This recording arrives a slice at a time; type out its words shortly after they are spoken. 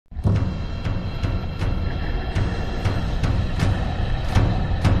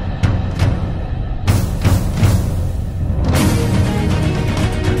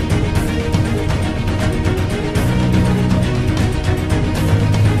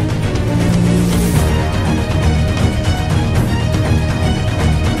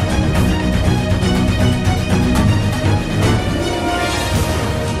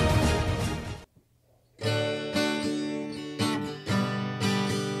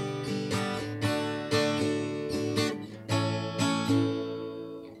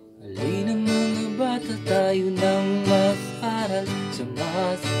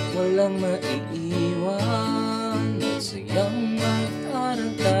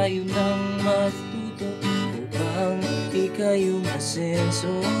tayo ng Math-tuto upang ika'y umasenso.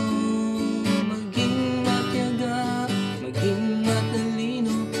 Maging matyaga, maging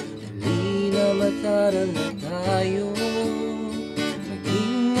matalino, halina mag-aral na tayo.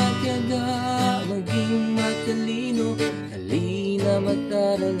 Maging matyaga, maging matalino, halina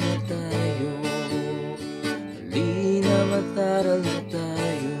mag-aral na tayo. Halina mag-aral na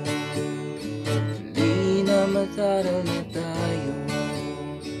tayo. Halina mag-aral na tayo.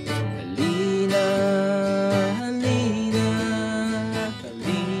 Halina, halina,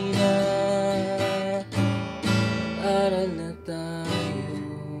 halina, aral na tayo.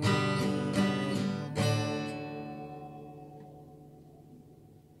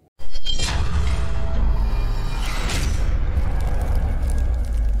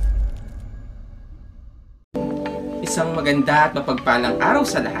 Isang maganda at mapagpalang araw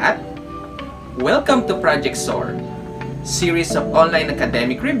sa lahat. Welcome to Project SOAR, series of online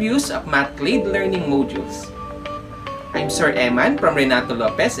academic reviews of Math CLAID Learning Modules. I'm Sir Eman from Renato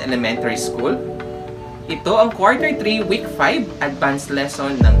Lopez Elementary School. Ito ang Quarter 3, Week 5 Advanced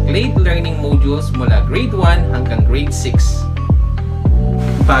Lesson ng CLAID Learning Modules mula Grade 1 hanggang Grade 6.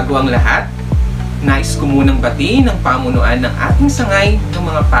 Bago ang lahat, nais ko munang batiin ang pamunuan ng ating sangay ng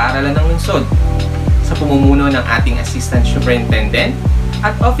mga paaralan ng lungsod sa pamumuno ng ating Assistant Superintendent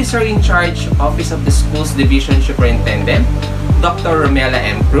at Officer in Charge, Office of the Schools Division Superintendent, Dr. Romela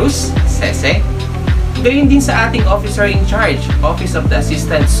M. Cruz, Sese. Gayon din sa ating Officer in Charge, Office of the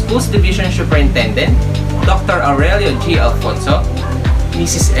Assistant Schools Division Superintendent, Dr. Aurelio G. Alfonso,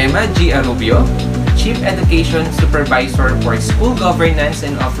 Mrs. Emma G. Arubio, Chief Education Supervisor for School Governance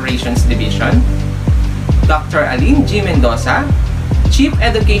and Operations Division, Dr. Aline G. Mendoza, Chief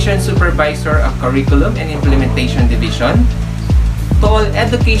Education Supervisor of Curriculum and Implementation Division, to all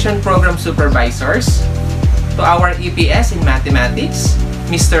Education Program Supervisors, to our EPS in Mathematics,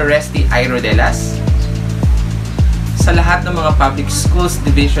 Mr. Resty Airodelas, sa lahat ng mga Public Schools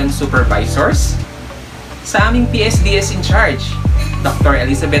Division Supervisors, sa aming PSDS in Charge, Dr.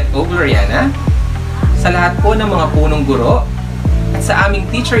 Elizabeth Ogloriana, sa lahat po ng mga punong guro, at sa aming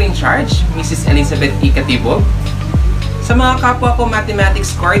Teacher in Charge, Mrs. Elizabeth E. Catibog, sa mga kapwa ko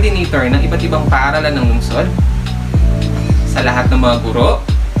Mathematics Coordinator ng iba't ibang paaralan ng lungsod, sa lahat ng mga guro,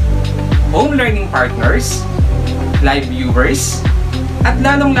 home learning partners, live viewers, at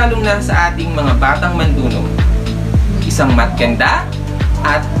lalong-lalong na sa ating mga batang mandunong. Isang matganda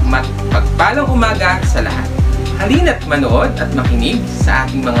at matpagpalang umaga sa lahat. Halina't manood at makinig sa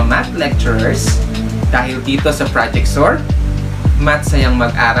ating mga math lecturers dahil dito sa Project SOAR, Math-sayang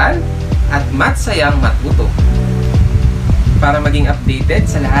Math-aral at Math-sayang Math-tuto. Para maging updated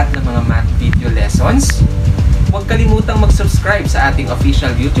sa lahat ng mga math video lessons, huwag kalimutang mag-subscribe sa ating official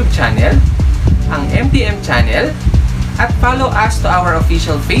YouTube channel, ang MTM channel, at follow us to our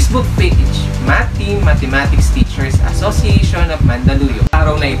official Facebook page, Math Team Mathematics Teachers Association of Mandaluyong.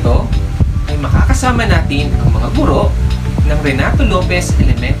 Araw na ito ay makakasama natin ang mga guro ng Renato Lopez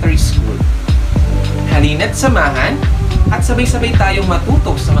Elementary School. Halina't samahan at sabay-sabay tayong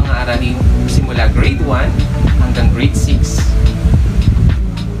matuto sa mga aralin simula Grade 1 hanggang Grade 6.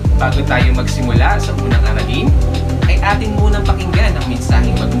 Bago tayo magsimula sa unang aralin, ay atin munang pakinggan ang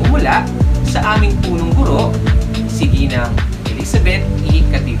mensaheng magmumula sa aming punong guro, si Ginang Elizabeth E.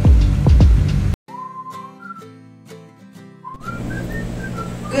 Catibog.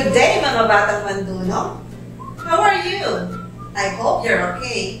 Good day mga Batang MANDunong! How are you? I hope you're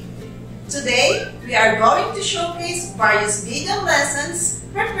okay. Today, we are going to showcase various video lessons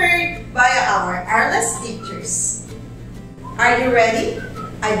prepared by our RLES teachers. Are you ready?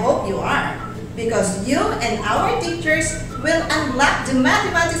 I hope you are, because you and our teachers will unlock the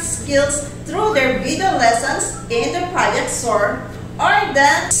mathematics skills through their video lessons in the Project SOAR or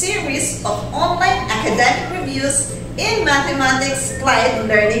the series of online academic reviews in Mathematics CLAID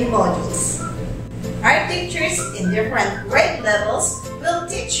Learning Modules. Our teachers in different grade levels will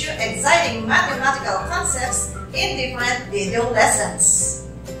teach you exciting mathematical concepts in different video lessons.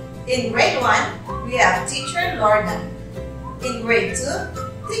 In Grade 1, we have Teacher Lorna. In Grade 2,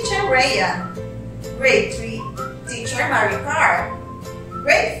 Teacher Rhea. Grade 3, Teacher Maricar.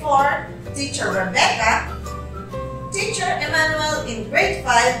 Grade 4, Teacher Rebecca. Teacher Emmanuel in Grade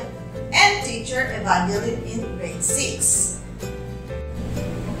 5, and Teacher Evangeline in Grade 6.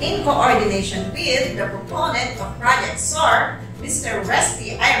 In coordination with the proponent of Project SOAR, Mr.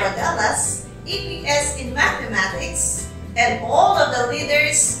 Resty Airodelas, EPS in Mathematics, and all of the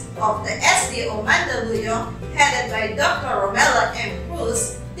leaders of the SDO Mandaluyong, headed by Dr. Romela M.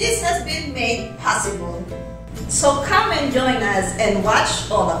 Cruz, this has been made possible. So come and join us and watch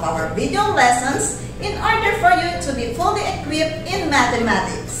all of our video lessons in order for you to be fully equipped in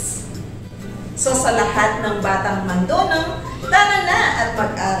mathematics. So sa lahat ng batang mandunong, tara na at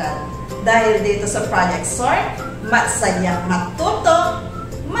mag-aral. Dahil dito sa Project SOAR, Math-sayang Math-tuto,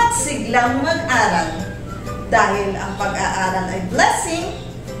 Math-siglang mag-aral. Dahil ang pag-aaral ay blessing,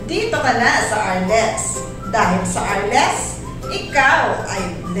 dito ka na sa RLES. Dahil sa RLES, ikaw ay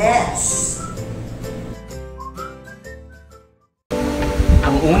blessed.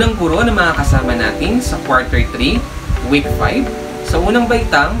 Ang unang guro ng mga kasama natin sa Quarter 3, Week 5, sa unang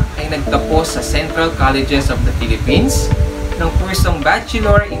baitang ay nagtapos sa Central Colleges of the Philippines ng kursong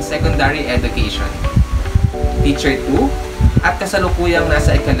Bachelor in Secondary Education. Teacher 2 at kasalukuyang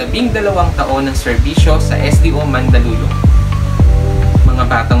nasa ika-12 taon ng serbisyo sa SDO Mandaluyong. Mga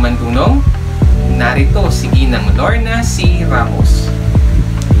batang mandunong, narito si Ginang Lorna C. Ramos.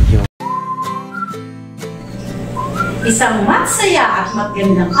 Isang matsaya at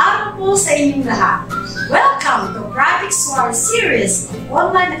magandang araw po sa inyong lahat. Welcome to Project SOAR series of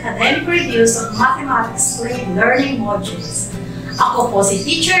online academic reviews of mathematics CLAID learning modules. Ako po si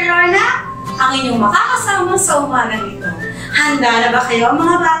Teacher Lorna, ang inyong makakasama sa umagang ito. Handa na ba kayo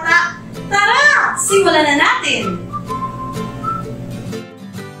mga bata? Tara, simulan na natin!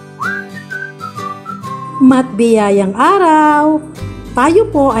 Matbiyayang araw! Tayo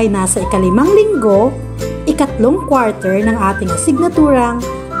po ay nasa ika-5 linggo, ika-3 quarter ng ating asignaturang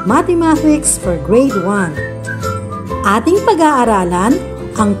Mathematics for Grade 1. Ating pag-aaralan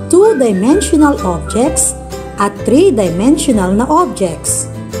ang 2-dimensional objects at 3-dimensional na objects.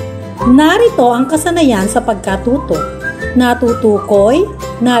 Narito ang kasanayan sa pagkatuto. Natutukoy,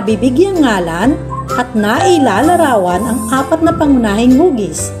 nabibigyang ngalan, at nailalarawan ang 4 na pangunahing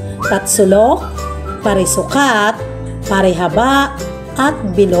hugis: tatsulok, parisukat, parehaba, at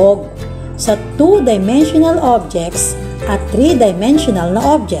bilog sa 2-dimensional objects at 3-dimensional na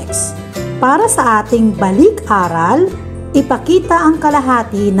objects. Para sa ating balik-aral, ipakita ang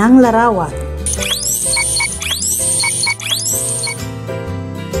kalahati ng larawan.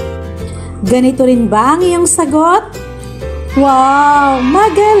 Ganito rin ba ang iyong sagot? Wow!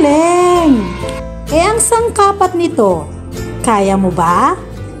 Magaling! Ang sangkapat nito, kaya mo ba?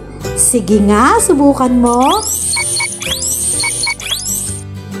 Sige nga, subukan mo.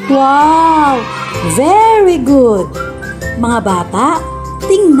 Wow! Very good! Mga bata,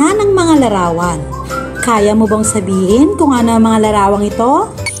 tingnan ang mga larawan. Kaya mo bang sabihin kung ano ang mga larawang ito?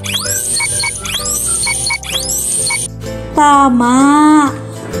 Tama!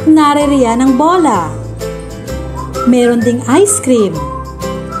 Naririyan ang bola. Meron ding ice cream.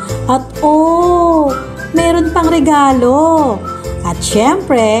 At meron pang regalo. At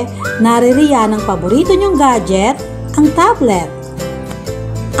syempre, naririyan ang paborito niyong gadget, ang tablet.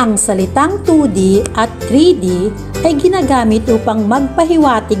 Ang salitang 2D at 3D ay ginagamit upang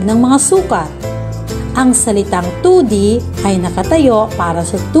magpahiwatig ng mga sukat. Ang salitang 2D ay nakatayo para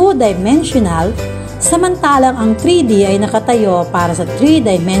sa 2-dimensional, samantalang ang 3D ay nakatayo para sa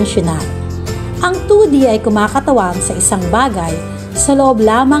 3-dimensional. Ang 2D ay kumakatawan sa isang bagay sa loob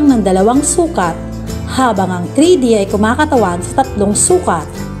lamang ng 2 sukat, habang ang 3D ay kumakatawan sa 3 sukat.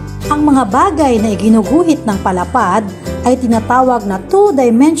 Ang mga bagay na iginuguhit ng palapad ay tinatawag na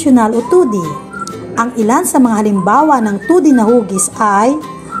 2-dimensional o 2D. Ang ilan sa mga halimbawa ng 2D na hugis ay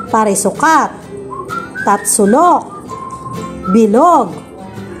parisukat, tatsulok, bilog,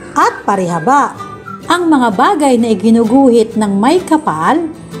 at parehaba. Ang mga bagay na iginuguhit ng may kapal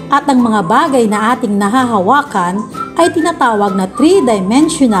at ang mga bagay na ating nahahawakan ay tinatawag na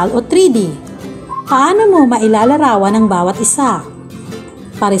 3-dimensional o 3D. Paano mo mailalarawan ang bawat isa?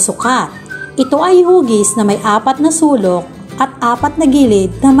 Parisukat. Ito ay hugis na may 4 na sulok at 4 na gilid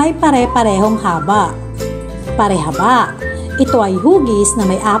na may pare-parehong haba. Parehaba. Ito ay hugis na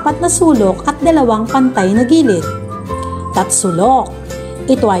may 4 na sulok at 2 pantay na gilid. Tatsulok.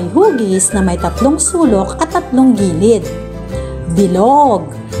 Ito ay hugis na may 3 sulok at 3 gilid.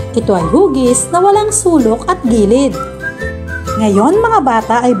 Bilog. Ito ay hugis na walang sulok at gilid. Ngayon mga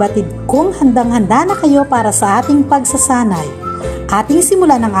bata ay batid kong handang-handa na kayo para sa ating pagsasanay. Ating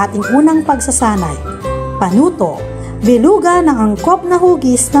simulan ang ating unang pagsasanay. Panuto. Bilugan ang angkop na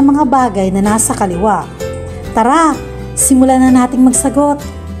hugis ng mga bagay na nasa kaliwa. Tara, simulan na nating magsagot.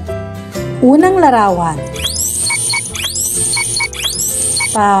 Unang larawan.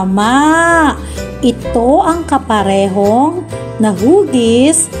 Tama! Ito ang kaparehong na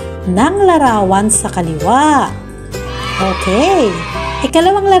hugis ng larawan sa kaliwa. Okay,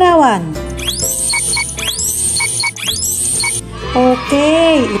 ikalawang larawan.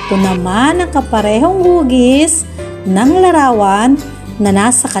 Okay, ito naman ang kaparehong hugis ng larawan na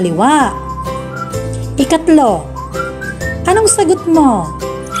nasa kaliwa. Ikatlo, anong sagot mo?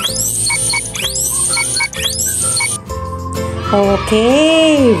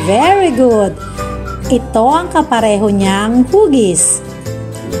 Okay, very good. Ito ang kapareho niyang hugis.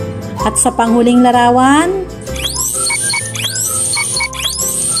 At sa panghuling larawan,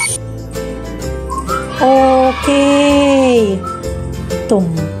 okay,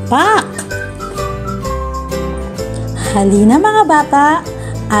 tumpak. Halina mga bata,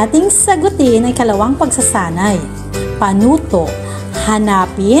 ating sagutin ay kalawang pagsasanay. Panuto,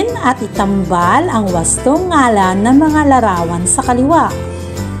 hanapin at itambal ang wastong ngalan ng mga larawan sa kaliwa.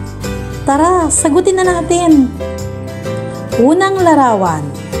 Tara, sagutin na natin. Unang larawan.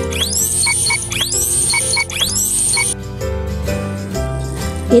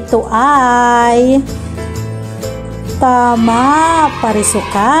 Ito ay tama,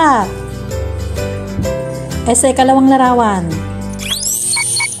 parisukat. Sa ikalawang larawan.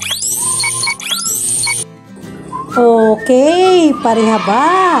 Okay,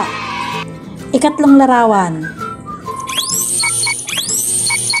 parihaba. Ikatlong larawan.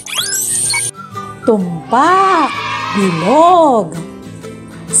 Tumpak, bilog.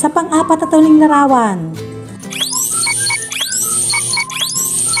 Sa pang-apat at huling larawan.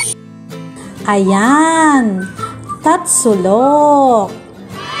 Ayan, tatsulok.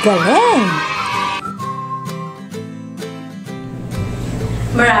 Galing!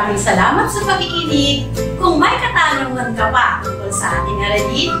 Maraming salamat sa pakikinig. Kung may katanungan ka pa tungkol sa ating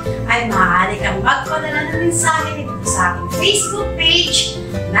aralin, ay maaari kang magpadala ng mensahe dito sa ating Facebook page,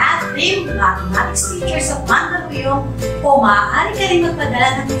 Math Team Mathematics Teachers of Mandaluyong, o maaari ka rin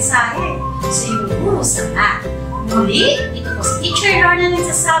magpadala ng mensahe sa iyong guro sa math. Muli, ito po si Teacher Lorna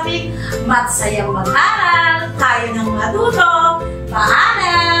nagsasabing, Math-sayang Math-aral, tayo ng matuto. Paalam!